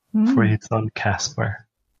for his son Casper.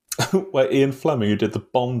 Wait, Ian Fleming, who did the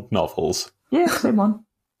Bond novels? Yeah, same one.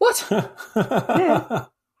 What? Yeah.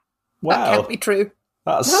 Wow. That can't be true.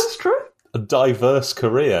 That's true. A diverse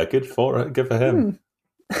career. Good for him.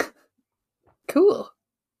 Cool.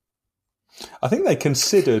 I think they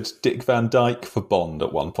considered Dick Van Dyke for Bond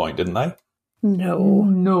at one point, didn't they?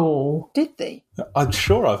 No. Did they? I'm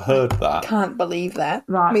sure I've heard that. Can't believe that.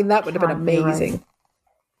 That I mean, that would have been can't be amazing.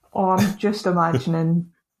 Oh, I'm just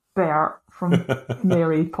imagining Bert from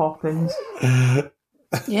Mary Poppins.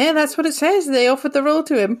 Yeah, that's what it says. They offered the role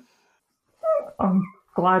to him. I'm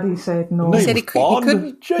glad he said no. Name He said was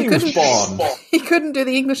Bond? James Bond. He couldn't do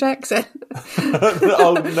the English accent.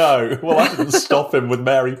 Oh no! Well, I didn't stop him with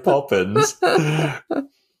Mary Poppins.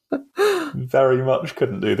 Very much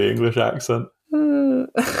couldn't do the English accent. So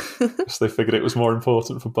they figured it was more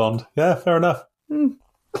important for Bond. Yeah, fair enough.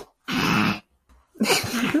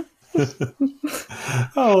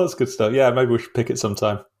 Oh, that's good stuff. Yeah, maybe we should pick it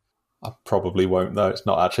sometime. I probably won't, though. It's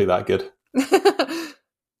not actually that good.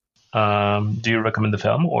 Do you recommend the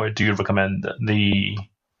film, or do you recommend the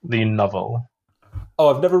novel? Oh,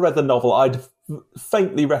 I've never read the novel. I'd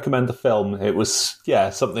faintly recommend the film. It was,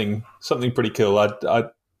 something pretty cool. I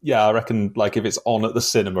reckon, like, if it's on at the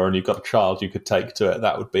cinema and you've got a child you could take to it,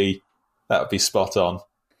 that would be spot on.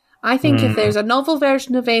 I think if there's a novel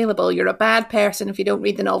version available, you're a bad person if you don't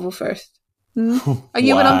read the novel first. Are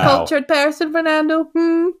you an uncultured person, Fernando?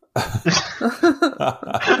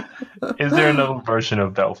 Is there a novel version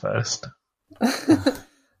of Belfast?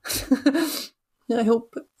 I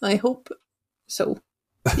hope so.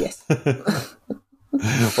 Yes.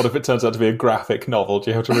 What if it turns out to be a graphic novel?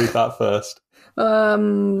 Do you have to read that first?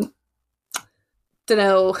 Don't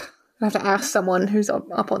know. I have to ask someone who's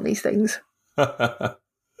up on these things.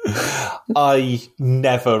 I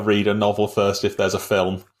never read a novel first if there's a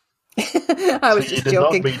film. I was just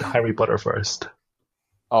joking. You did not read Harry Potter first.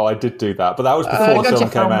 Oh, I did do that, but that was before the film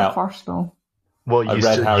came out. First, though. Well, I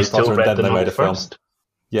read Harry Potter and then they made a film. First?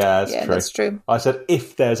 Yeah, that's Yeah, true. that's true. I said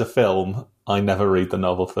if there's a film, I never read the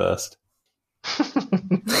novel first.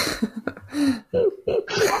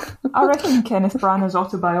 I reckon Kenneth Branagh's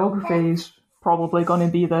autobiography is probably going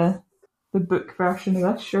to be the book version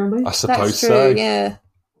of this, surely. I suppose That's true, so. yeah.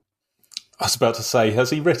 I was about to say, has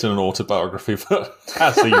he written an autobiography? But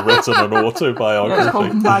has he written an autobiography? Yeah, it's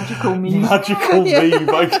called Magical Me. Magical Me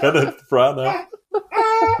by Kenneth Branagh.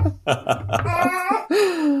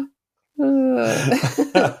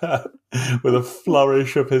 With a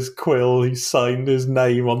flourish of his quill, he signed his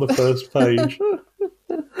name on the first page.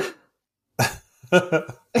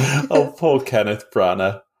 Oh, poor Kenneth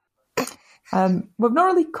Branagh. We've not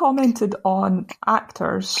really commented on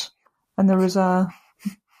actors, and there was a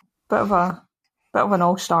bit of an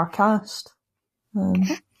all-star cast.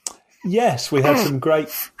 Yes, we had some great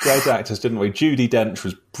actors, didn't we? Judi Dench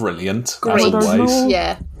was brilliant, Great. as always. No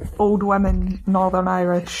Yeah. old women Northern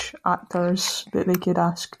Irish actors that they could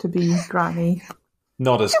ask to be Granny.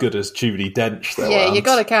 Not as good as Judi Dench, though. Yeah, you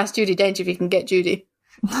got to cast Judi Dench if you can get Judi.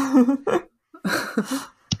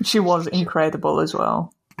 She was incredible as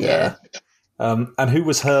well. Yeah. And who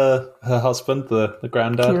was her husband, the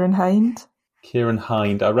granddad? Kieran Hind. Kieran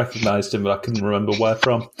Hind. I recognised him, but I couldn't remember where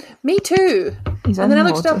from. Me too. He's And then I in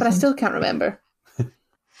looked it up and I lots of still can't remember.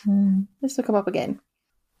 Let's look him up again.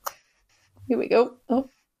 Here we go. Oh.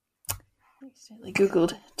 I accidentally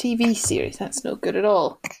Googled TV series. That's no good at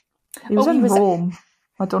all. things. He was in Rome.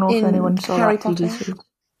 I don't know if in anyone saw Harry that TV Potter. series.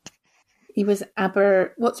 He was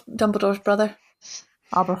what's Dumbledore's brother?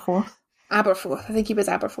 Aberforth. Aberforth. I think he was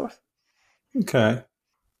Aberforth. Okay.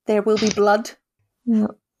 There Will Be Blood. Yeah.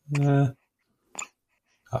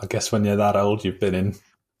 I guess when you're that old, you've been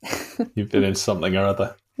in something or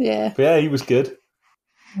other. Yeah. But yeah, he was good.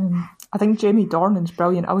 I think Jamie Dornan's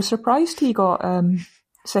brilliant. I was surprised he got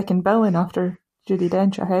second billing after Judi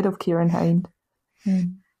Dench ahead of Kieran Hind.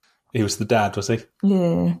 He was the dad, was he?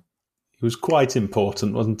 Yeah. He was quite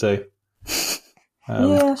important, wasn't he?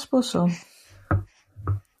 Yeah, I suppose so.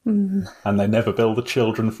 And they never build the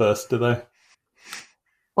children first, do they?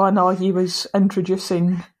 Well, no, he was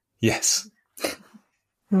introducing Yes.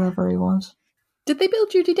 whoever he was. Did they build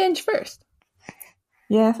Judi Dench first?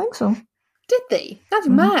 Yeah, I think so. Did they? That's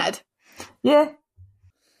mad. Yeah.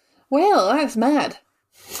 Well, that's mad.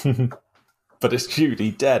 But it's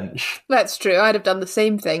Judi Dench. That's true. I'd have done the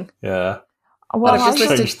same thing. Yeah. Well, I've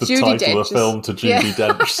just Changed the Judi title of Dench the film to Judi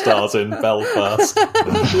Dench stars in Belfast.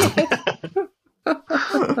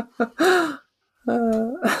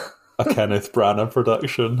 A Kenneth Branagh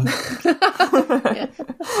production.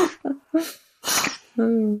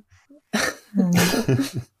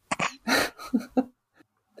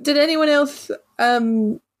 Did anyone else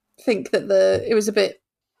think that it was a bit...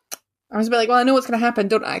 I was a bit like, well, I know what's going to happen,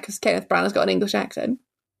 don't I? Because Kenneth Branagh's got an English accent.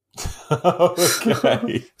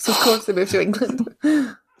 Okay. So of course they moved to England.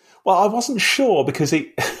 Well, I wasn't sure because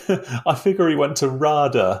I figure he went to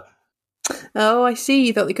RADA. Oh, I see.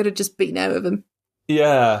 You thought they could have just beaten out of him.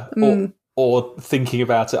 Yeah. Or thinking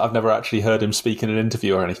about it, I've never actually heard him speak in an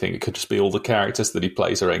interview or anything. It could just be all the characters that he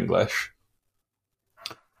plays are English.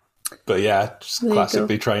 But yeah, just There you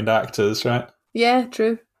classically trained actors, right? Yeah,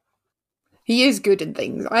 true. He is good in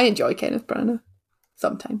things. I enjoy Kenneth Branagh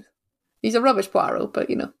sometimes. He's a rubbish Poirot, but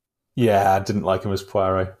Yeah, I didn't like him as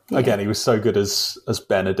Poirot. Yeah. Again, he was so good as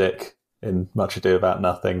Benedict in Much Ado About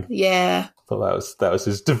Nothing. Yeah. I thought that was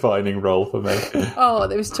his defining role for me. Oh,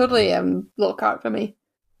 it was totally Lockhart for me.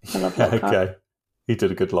 I love Lockhart. Okay. He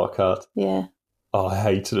did a good Lockhart. Yeah. Oh, I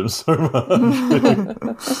hated him so much.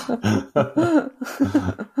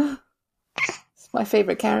 It's my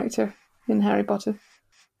favourite character in Harry Potter.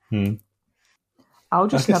 I'll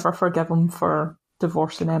just never forgive him for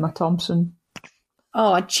divorcing Emma Thompson.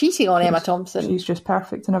 Oh, and cheating on Emma Thompson. She's just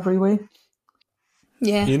perfect in every way.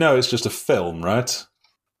 Yeah. You know it's just a film, right?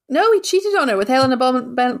 No, he cheated on her with Helena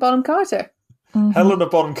Bonham Carter. Mm-hmm. Helena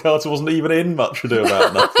Bonham Carter wasn't even in Much Ado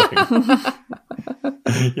About Nothing.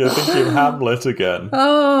 You're thinking of Hamlet again.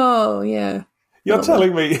 Oh, yeah. You're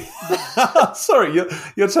telling me... Sorry,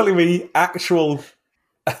 you're telling me actual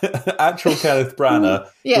Kenneth Branagh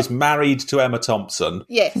was married to Emma Thompson.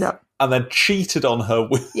 Yes. Yeah. And then cheated on her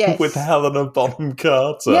with Helena Bonham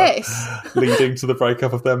Carter. Yes. Leading to the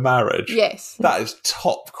breakup of their marriage. Yes. That is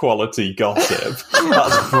top quality gossip.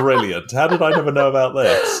 That's brilliant. How did I never know about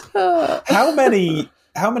this? How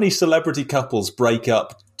many celebrity couples break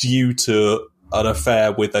up due to an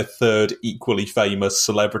affair with a third equally famous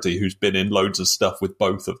celebrity who's been in loads of stuff with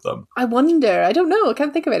both of them? I wonder. I don't know. I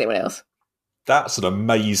can't think of anyone else. That's an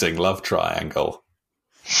amazing love triangle.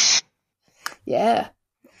 Yeah.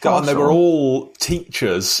 God, and they were all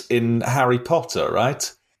teachers in Harry Potter,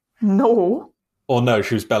 right? No. Or no,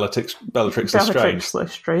 she was Bellatrix Lestrange. Bellatrix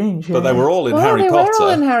Lestrange, yeah. But they were all in Harry Potter. They were all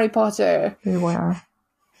in Harry Potter. They were.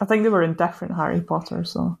 I think they were in different Harry Potter,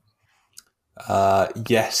 so...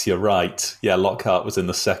 Yes, you're right. Yeah, Lockhart was in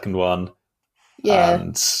the second one. Yeah.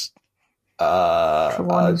 And...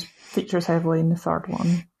 Trelawney features heavily in the third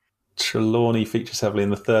one. Trelawney features heavily in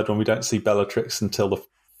the third one. We don't see Bellatrix until the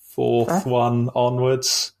fourth one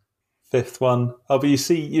onwards. Fifth one. Oh, but you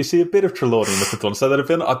see a bit of Trelawney in the fifth one. So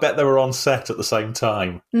I bet they were on set at the same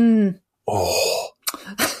time. Oh.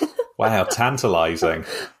 Wow, tantalising.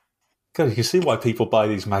 God, you can see why people buy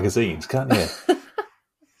these magazines, can't you?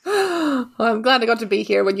 Well, I'm glad I got to be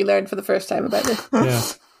here when you learned for the first time about this. Yeah.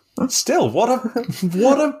 Still, what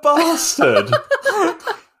a bastard.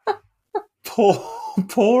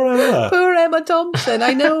 Poor Emma. Poor Emma Thompson,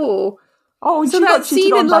 I know. Oh, so that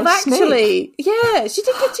scene in Love Actually. Yeah, she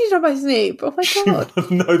did get cheated on by Snape. Oh my god.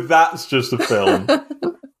 No, that's just a film.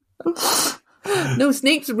 No,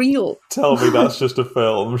 Snape's real. Tell me that's just a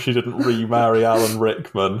film. She didn't remarry Alan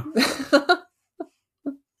Rickman.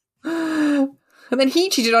 And then he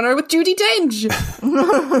cheated on her with Judi Dench.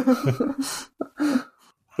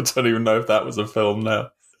 I don't even know if that was a film now.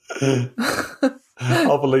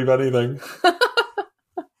 I'll believe anything.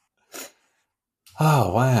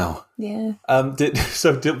 Oh, wow. Yeah.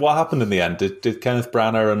 What happened in the end? Did Kenneth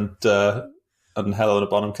Branagh and Helena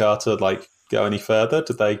Bonham Carter go any further?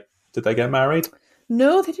 Did they get married?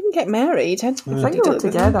 No, they didn't get married. I think they were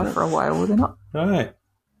together for a while, were they not? Right.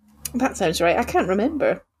 That sounds right. I can't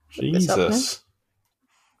remember. Jesus.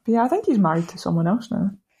 But yeah, I think he's married to someone else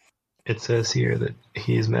now. It says here that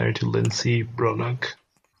he's married to Lindsay Bronach.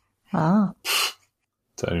 Ah.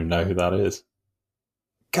 Don't even know who that is.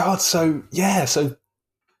 God, so the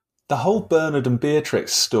whole Bernard and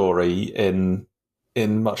Beatrix story in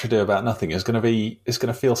Much Ado About Nothing is going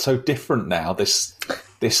to feel so different now. This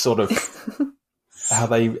sort of how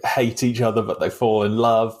they hate each other but they fall in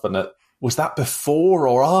love, and was that before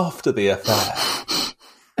or after the affair?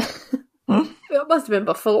 It must have been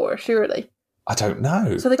before, surely. I don't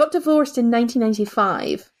know. So they got divorced in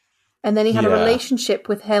 1995, and then he had a relationship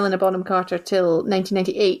with Helena Bonham Carter till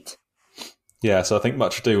 1998. Yeah, so I think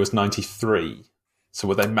Much Ado was 93. So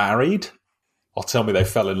were they married? Or tell me they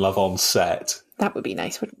fell in love on set. That would be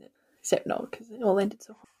nice, wouldn't it? Except not, because it all ended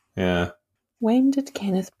so. Yeah. When did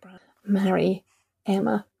Kenneth Branagh marry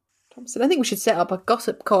Emma Thompson? I think we should set up a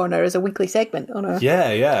gossip corner as a weekly segment on our...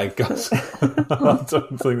 Yeah, gossip. I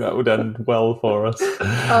don't think that would end well for us.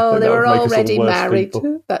 Oh, they were already married.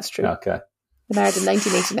 People. That's true. Okay. They married in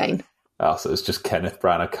 1989. Oh, so it's just Kenneth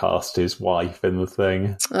Branagh cast his wife in the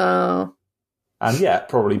thing. Oh. And yeah,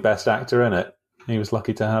 probably best actor in it. He was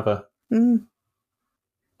lucky to have her. Mm.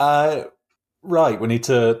 Right, we need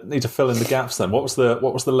to fill in the gaps then. What was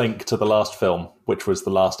the link to the last film, which was The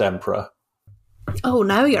Last Emperor? Oh,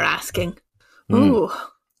 now you're asking. Ooh.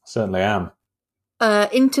 Certainly am.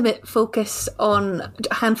 Intimate focus on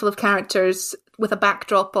a handful of characters with a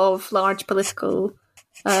backdrop of large political,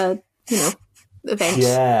 events.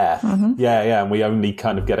 Yeah, yeah, and we only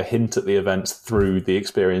kind of get a hint at the events through the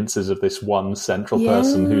experiences of this one central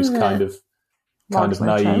person who's kind of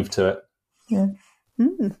naive to it. Yeah.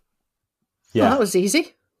 Mm. Yeah, Well, that was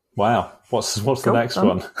easy. Wow. What's the next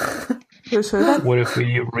one? Who's who then? What if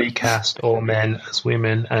we recast all men as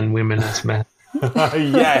women and women as men?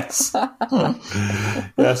 Yes.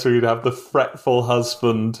 Yes, we'd have the fretful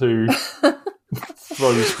husband who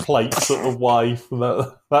throws plates at the wife.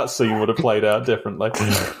 That scene would have played out differently.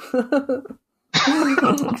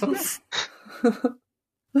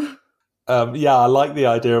 Yeah, I like the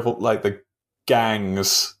idea of like the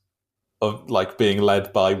gangs of like being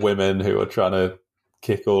led by women who are trying to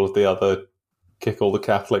kick all the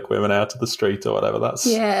Catholic women out of the street or whatever. That's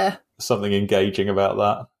something engaging about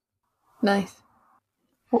that. Nice.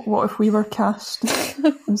 What if we were cast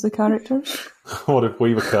as the characters? What if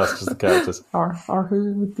we were cast as the characters? Or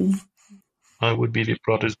who would be? I would be the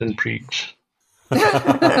Protestant preach.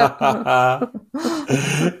 Yeah,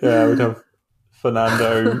 we'd have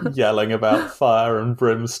Fernando yelling about fire and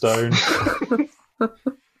brimstone.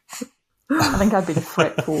 I think I'd be the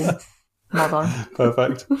fretful mother.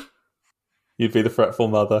 Perfect. You'd be the fretful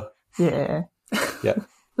mother. Yeah. Yeah.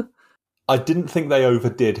 I didn't think they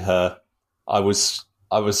overdid her. I was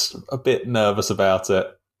a bit nervous about it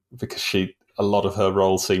because a lot of her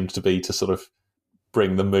role seemed to be to sort of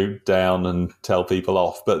bring the mood down and tell people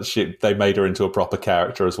off, but they made her into a proper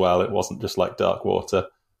character as well. It wasn't just like Darkwater.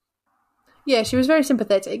 Yeah, she was very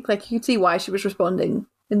sympathetic. Like, you could see why she was responding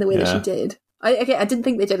in the way that she did. I didn't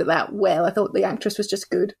think they did it that well. I thought the actress was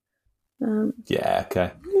just good. Yeah,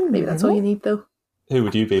 okay. Maybe that's all you need, though. Who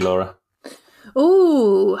would you be, Laura?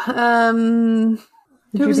 Oh,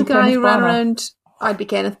 who was the guy who ran around? I'd be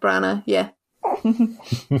Kenneth Branagh, yeah. You'd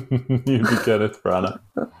be Kenneth Branagh.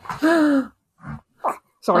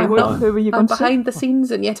 Sorry, who were you going to say? I'm behind the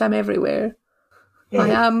scenes and yet I'm everywhere. I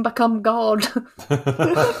am become God.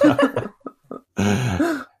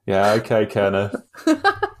 Yeah, okay, Kenneth.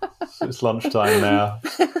 It's lunchtime now.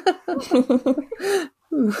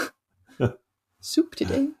 Soup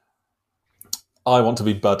today. I want to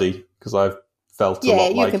be Buddy because I've felt a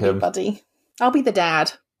lot like him. Yeah, you can be Buddy. I'll be the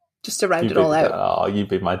dad, just to round it all out. Oh, you'd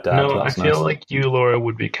be my dad. No, That's I feel nice. like you, Laura,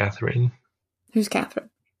 would be Catherine. Who's Catherine?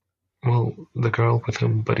 Well, the girl with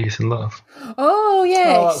whom Buddy's in love. Oh,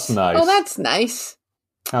 yes. Oh, that's nice. Oh, that's nice.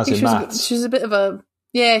 How's your maths? She was a bit of a...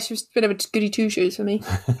 Yeah, she was a bit of a goody two-shoes for me.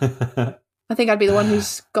 I think I'd be the one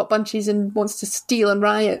who's got bunchies and wants to steal and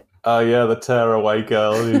riot. Oh, yeah, the tearaway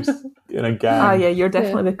girl who's in a gang. Oh, yeah, you're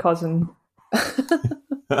definitely the cousin.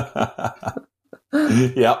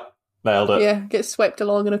 Yep, nailed it. Yeah, get swept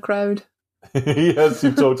along in a crowd. Yes,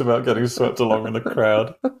 you've talked about getting swept along in a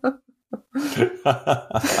crowd.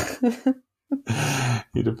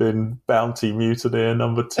 You'd have been Bounty Mutineer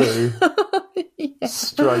number 2. Yeah.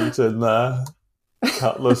 Straight in there.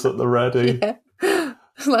 Cutlass at the ready. Yeah.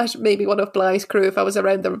 Slash maybe one of Bly's crew if I was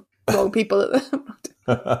around the wrong people at the...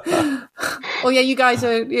 Oh yeah, you guys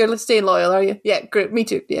you're staying loyal, are you? Yeah, great. Me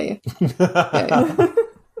too. Yeah.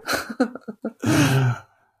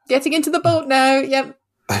 Getting into the boat now. Yep,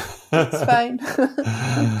 it's fine.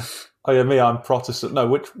 Oh yeah, me. I'm Protestant. No,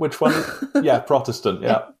 which one? Yeah, Protestant.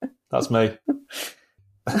 Yeah, that's me.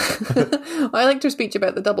 I liked her speech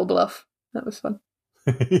about the double bluff. That was fun.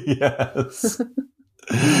 Yes.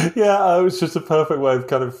 Yeah, it was just a perfect way of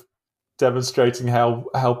kind of demonstrating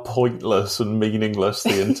how pointless and meaningless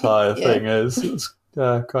the entire thing is. It's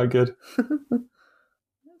quite good.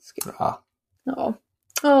 That's good. Oh,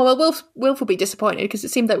 well, Wilf will be disappointed because it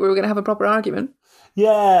seemed like we were going to have a proper argument.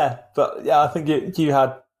 Yeah, but yeah, I think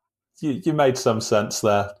you made some sense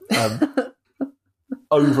there.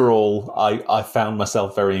 Overall, I found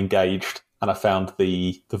myself very engaged, and I found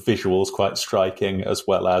the visuals quite striking as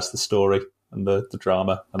well as the story and the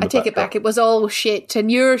drama. And I take it back. It was all shit,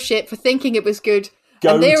 and you're shit for thinking it was good.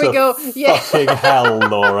 Go and there to we go. Yeah. Fucking hell,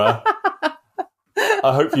 Laura.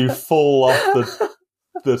 I hope you fall off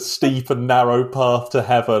the steep and narrow path to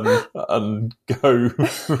heaven and go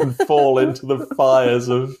and fall into the fires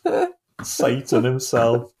of Satan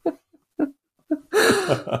himself.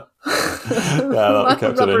 Yeah, that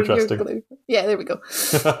kept it interesting. Yeah, there we go.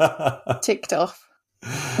 Ticked off.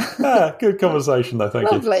 Yeah, good conversation though,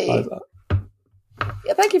 thank Lovely. you.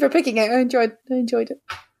 Yeah, thank you for picking it. I enjoyed it.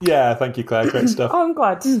 Yeah, thank you, Claire. Great stuff. Oh, I'm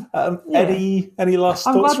glad. Any last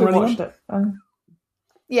I'm thoughts glad from we anyone? watched it.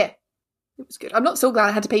 Yeah, it was good. I'm not so glad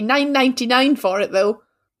I had to pay $9.99 for it though.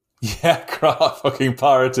 Yeah, I fucking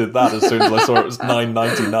pirated that as soon as I saw it was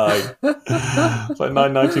 $9.99. It's like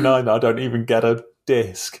 $9.99. I don't even get a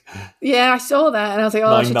disc. Yeah, I saw that, and I was like,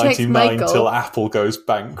 oh, I should text $9.99 Michael. till Apple goes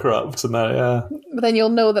bankrupt, and then But then you'll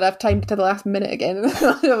know that I've timed it to the last minute again.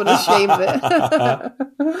 I'm ashamed of it.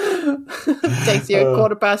 Takes you at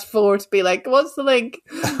 4:15 to be like, what's the link?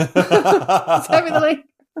 Send me the link.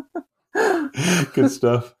 Good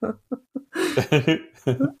stuff.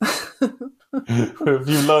 Have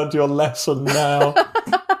you learned your lesson now?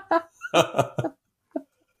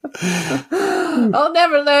 I'll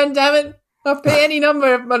never learn, damn it. I'll pay any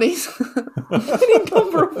number of monies. Any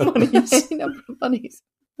number of monies. Any number of monies.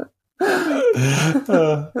 Right,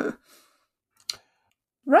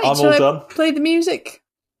 I'm shall all I done. play the music?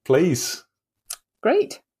 Please.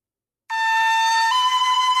 Great.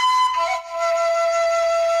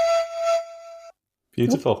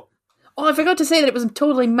 Beautiful. Oh, I forgot to say that it was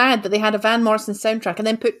totally mad that they had a Van Morrison soundtrack and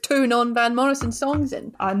then put 2 non-Van Morrison songs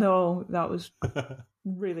in. I know, that was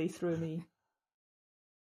really threw me.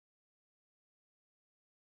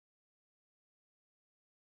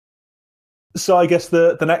 So I guess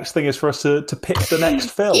the next thing is for us to pick the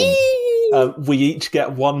next film. We each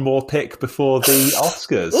get one more pick before the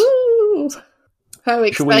Oscars. Ooh, how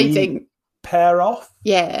exciting. Shall we pair off?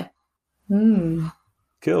 Yeah.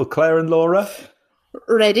 Cool. Claire and Laura?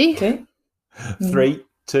 Ready? Okay. 3,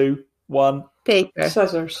 2, 1. Paper.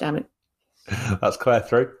 Scissors. Damn it. That's Claire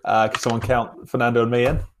through. Can someone count Fernando and me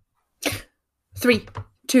in? 3,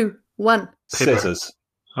 2, 1. Scissors.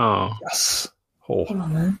 Oh. Yes. Oh. Come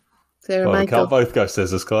on, man. Sarah Well, we Michael. can't both go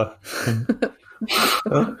scissors, Claire.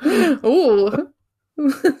 Oh.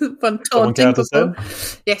 Fun Someone taunting count us in? people.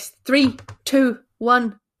 Yes. 3, 2,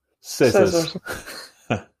 1. Scissors.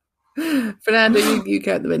 Fernando, you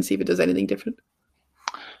count them and see if it does anything different.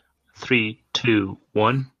 3, 2,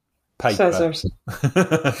 1. Paper. Scissors.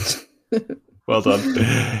 Well done.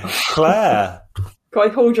 Claire. Got to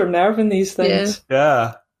hold your nerve in these things.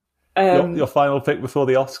 Yeah. Yeah, Your final pick before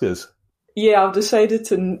the Oscars. yeah, I've decided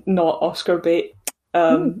to not Oscar bait.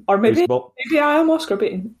 Or maybe Reasonable. I am Oscar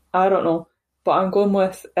baiting. I don't know. But I'm going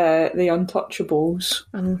with The Untouchables.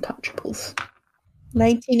 Untouchables.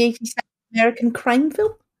 1987 American crime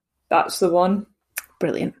film? That's the one.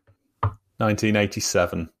 Brilliant.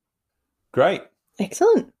 1987. Great.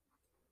 Excellent.